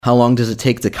How long does it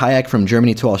take to kayak from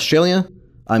Germany to Australia?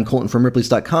 I'm Colton from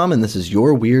Ripley's.com, and this is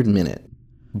your Weird Minute.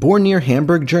 Born near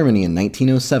Hamburg, Germany in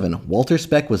 1907, Walter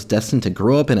Speck was destined to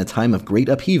grow up in a time of great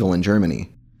upheaval in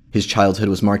Germany. His childhood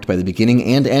was marked by the beginning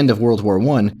and end of World War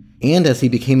I, and as he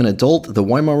became an adult, the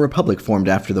Weimar Republic formed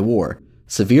after the war.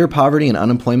 Severe poverty and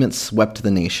unemployment swept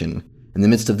the nation. In the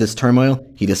midst of this turmoil,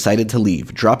 he decided to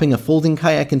leave, dropping a folding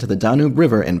kayak into the Danube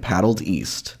River and paddled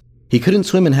east. He couldn't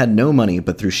swim and had no money,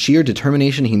 but through sheer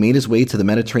determination he made his way to the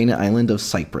Mediterranean island of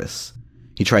Cyprus.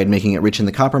 He tried making it rich in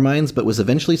the copper mines, but was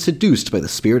eventually seduced by the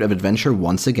spirit of adventure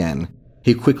once again.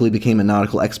 He quickly became a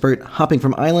nautical expert, hopping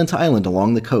from island to island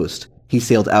along the coast. He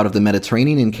sailed out of the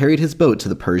Mediterranean and carried his boat to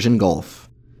the Persian Gulf.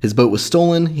 His boat was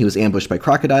stolen, he was ambushed by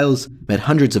crocodiles, met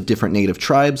hundreds of different native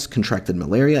tribes, contracted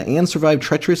malaria, and survived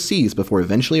treacherous seas before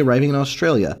eventually arriving in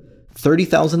Australia,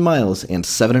 30,000 miles and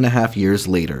 7.5 years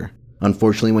later.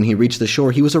 Unfortunately, when he reached the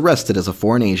shore, he was arrested as a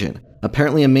foreign agent.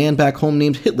 Apparently, a man back home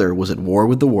named Hitler was at war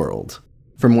with the world.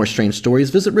 For more strange stories,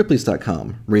 visit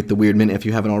Ripley's.com. Rate the Weird Minute if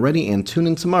you haven't already, and tune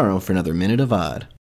in tomorrow for another Minute of Odd.